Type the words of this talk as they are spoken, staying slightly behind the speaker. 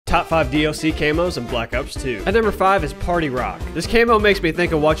Top 5 DLC camos in Black Ops 2. At number 5 is Party Rock. This camo makes me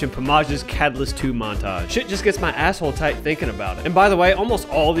think of watching Pamage's Catalyst 2 montage. Shit just gets my asshole tight thinking about it. And by the way, almost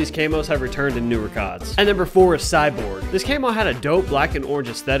all of these camos have returned in newer CODs. At number 4 is Cyborg. This camo had a dope black and orange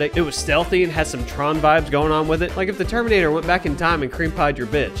aesthetic. It was stealthy and had some Tron vibes going on with it. Like if the Terminator went back in time and cream pied your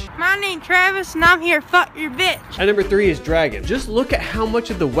bitch. My name's Travis and I'm here to fuck your bitch. At number 3 is Dragon. Just look at how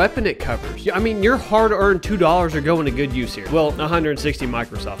much of the weapon it covers. I mean, your hard-earned $2 are going to good use here. Well, 160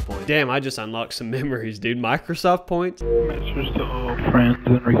 Microsoft points. Damn, I just unlocked some memories, dude. Microsoft points? Messages to all friends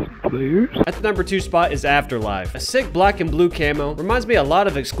and recent players. At the number 2 spot is Afterlife. A sick black and blue camo. Reminds me a lot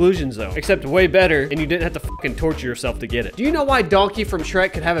of Exclusions though, except way better, and you didn't have to fucking torture yourself to get it. Do you know why Donkey from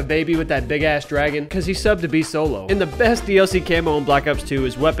Shrek could have a baby with that big ass dragon? Because he subbed to BSoloe. And the best DLC camo in Black Ops 2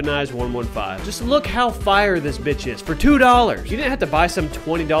 is Weaponized 115. Just look how fire this bitch is for $2. You didn't have to buy some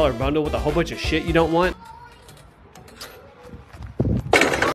 $20 bundle with a whole bunch of shit you don't want.